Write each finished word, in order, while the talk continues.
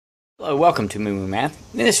Hello, welcome to MooMooMath.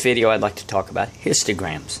 In this video I'd like to talk about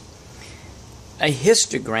histograms. A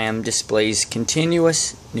histogram displays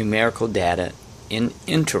continuous numerical data in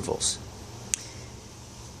intervals.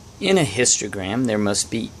 In a histogram there must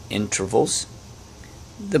be intervals.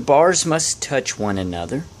 The bars must touch one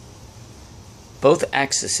another. Both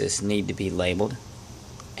axes need to be labeled,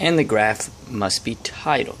 and the graph must be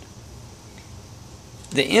titled.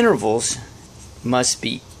 The intervals must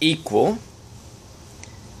be equal,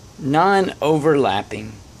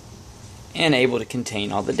 non-overlapping, and able to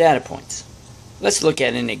contain all the data points. Let's look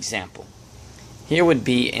at an example. Here would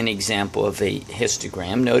be an example of a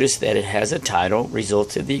histogram. Notice that it has a title,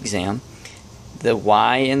 results of the exam. The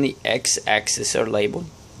Y and the X axis are labeled.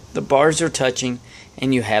 The bars are touching,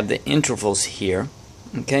 and you have the intervals here.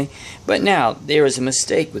 Okay, but now there is a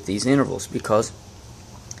mistake with these intervals because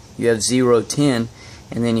you have 0, 10,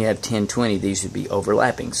 and then you have 10, 20. These would be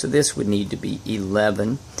overlapping. So this would need to be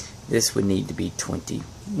 11. This would need to be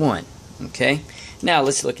 21. Okay, now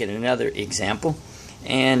let's look at another example.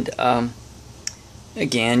 And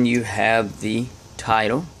again, you have the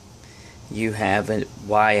title. You have a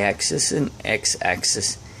y-axis and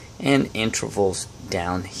x-axis and intervals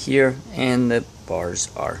down here, and the bars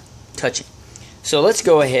are touching. So let's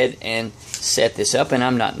go ahead and set this up. And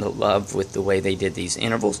I'm not in love with the way they did these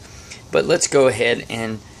intervals, but let's go ahead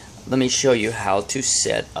and let me show you how to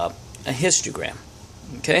set up a histogram.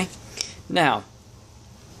 Okay, now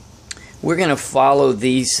we're going to follow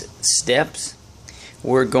these steps.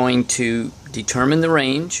 We're going to determine the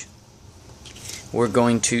range. We're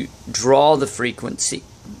going to draw a frequency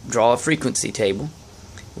table.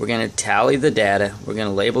 We're going to tally the data. We're going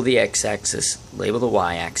to label the x-axis, label the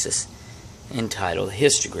y-axis, and title the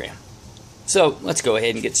histogram. So let's go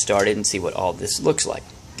ahead and get started and see what all this looks like.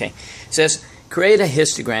 Okay, it says create a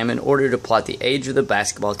histogram in order to plot the age of the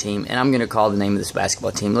basketball team, and I'm going to call the name of this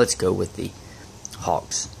basketball team. Let's go with the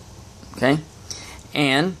Hawks. Okay,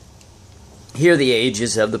 and here are the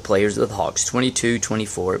ages of the players of the Hawks: 22,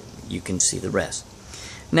 24. You can see the rest.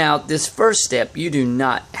 Now, this first step you do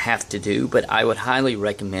not have to do, but I would highly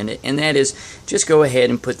recommend it, and that is just go ahead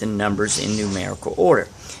and put the numbers in numerical order.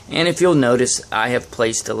 And if you'll notice, I have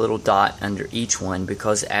placed a little dot under each one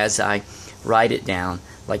because as I write it down,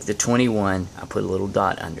 like the 21, I put a little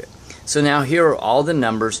dot under it. So now here are all the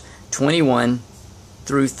numbers 21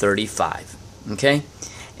 through 35. Okay?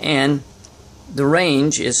 And the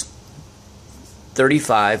range is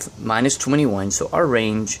 35 minus 21, so our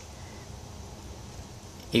range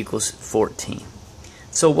equals 14.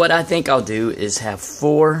 So what I think I'll do is have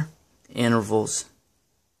 4 intervals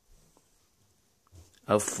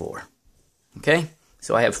of 4. Okay?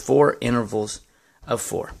 So I have 4 intervals of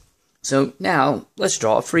 4. So now let's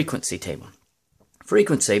draw a frequency table.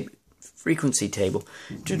 Frequency table,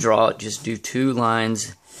 to draw it, just do 2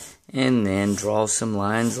 lines and then draw some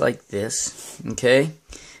lines like this. Okay?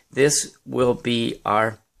 This will be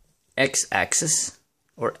our x-axis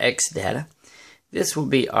or x data. This will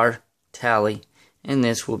be our tally, and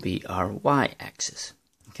this will be our y-axis.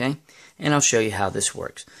 Okay? And I'll show you how this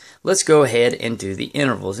works. Let's go ahead and do the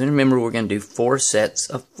intervals. And remember, we're going to do 4 sets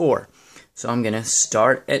of 4. So I'm going to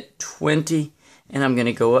start at 20, and I'm going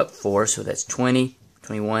to go up 4. So that's 20,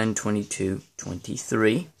 21, 22,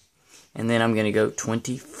 23. And then I'm going to go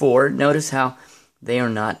 24. Notice how they are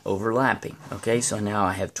not overlapping. Okay, so now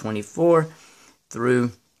I have 24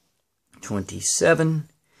 through 27.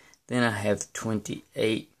 Then I have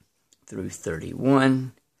 28 through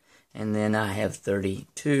 31. And then I have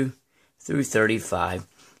 32 through 35.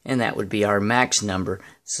 And that would be our max number.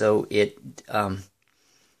 So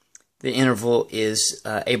the interval is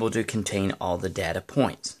able to contain all the data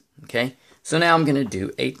points. Okay, so now I'm going to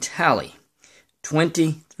do a tally.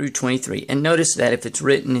 20 through 23. And notice that if it's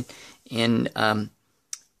written in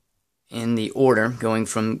the order going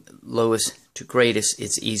from lowest to greatest,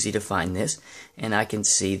 it's easy to find this. And I can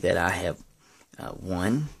see that I have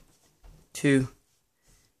 1, 2,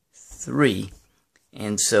 3.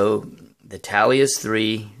 And so the tally is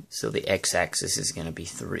 3, so the x-axis is going to be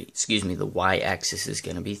 3. Excuse me, the y-axis is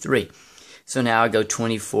going to be 3. So now I go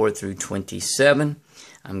 24 through 27.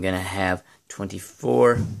 I'm going to have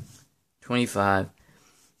 24, 25,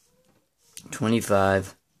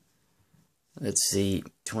 25, let's see,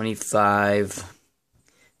 25,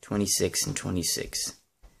 26, and 26.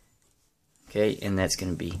 Okay, and that's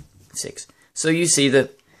going to be 6. So you see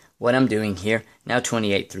what I'm doing here. Now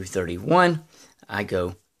 28 through 31, I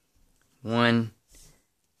go 1,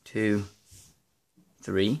 2,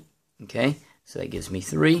 3. Okay, so that gives me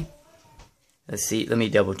 3. Let's see, let me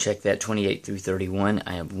double check that. 28 through 31,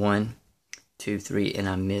 I have 1, 2, 3, and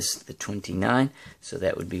I missed the 29, so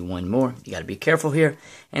that would be one more. You got to be careful here.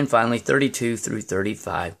 And finally, 32 through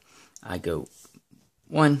 35, I go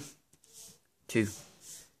 1, 2,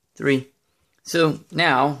 3. So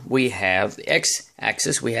now we have the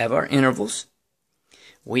x-axis, we have our intervals.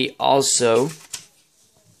 We also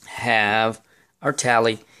have our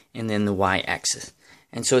tally, and then the y-axis.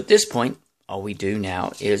 And so at this point, all we do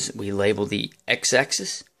now is we label the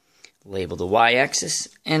x-axis, label the y-axis,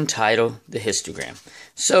 and title the histogram.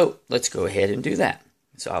 So let's go ahead and do that.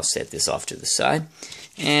 So I'll set this off to the side,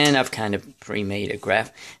 and I've kind of pre-made a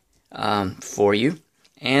graph for you.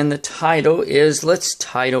 And the title is, let's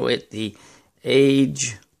title it the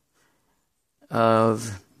age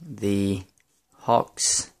of the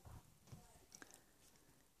Hawks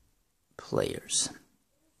players.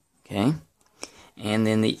 Okay? And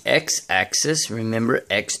then the x-axis, remember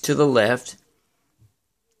x to the left,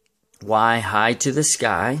 y high to the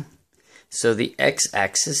sky. So the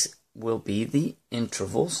x-axis will be the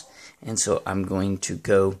intervals. And so I'm going to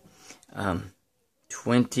go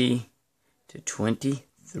 20 to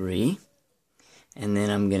 23. And then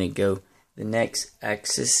I'm going to go, the next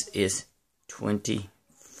axis is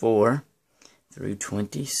 24 through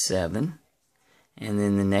 27. And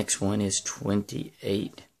then the next one is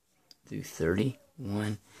 28 through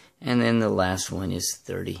 31. And then the last one is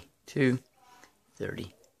 32,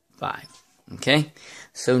 35. Okay?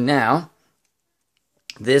 So now,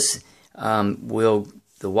 this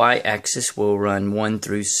the y-axis will run 1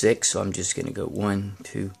 through 6. So I'm just going to go 1,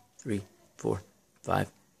 2, 3, 4,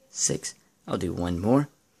 5, 6. I'll do one more.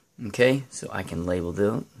 Okay? So I can label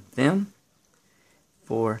them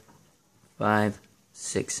 4, 5,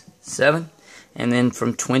 6, 7. And then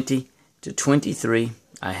from 20 to 23,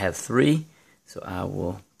 I have 3. So I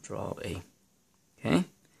will draw a, okay?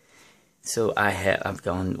 So I've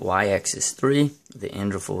gone y-axis 3. The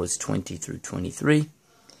interval is 20 through 23.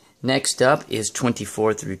 Next up is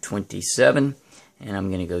 24 through 27. And I'm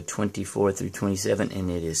going to go 24 through 27, and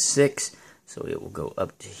it is 6. So it will go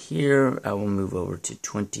up to here. I will move over to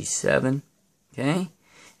 27. Okay?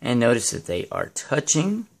 And notice that they are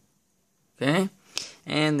touching. Okay?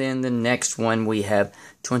 And then the next one we have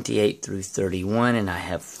 28 through 31, and I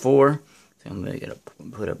have 4. So I'm going to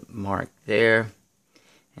put a mark there.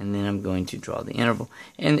 And then I'm going to draw the interval.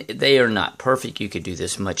 And they are not perfect. You could do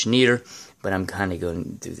this much neater, but I'm kind of going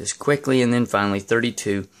to do this quickly. And then finally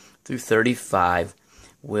 32 through 35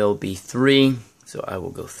 will be 3. So I will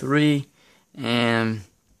go 3. And,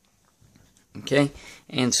 okay.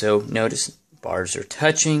 And so notice bars are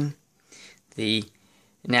touching.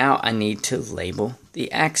 Now I need to label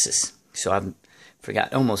the axis. So I've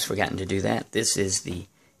almost forgotten to do that. This is the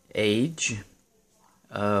age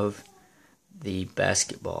of the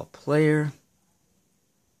basketball player.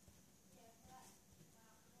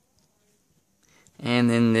 And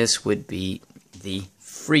then this would be the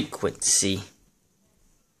frequency.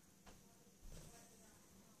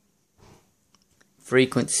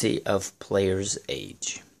 Frequency of player's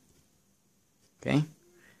age. Okay?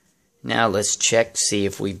 Now let's check, see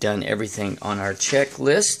if we've done everything on our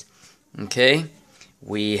checklist. Okay?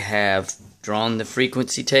 We have drawn the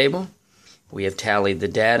frequency table. We have tallied the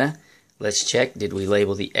data. Let's check. Did we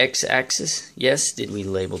label the x-axis? Yes. Did we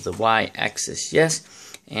label the y-axis? Yes.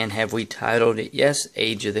 And have we titled it? Yes.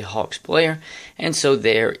 Age of the Hawks player. And so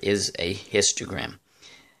there is a histogram.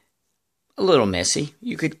 A little messy.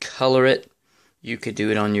 You could color it. You could do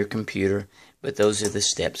it on your computer. But those are the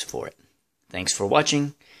steps for it. Thanks for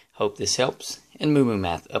watching. Hope this helps. And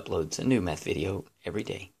MooMooMath uploads a new math video every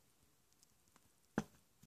day.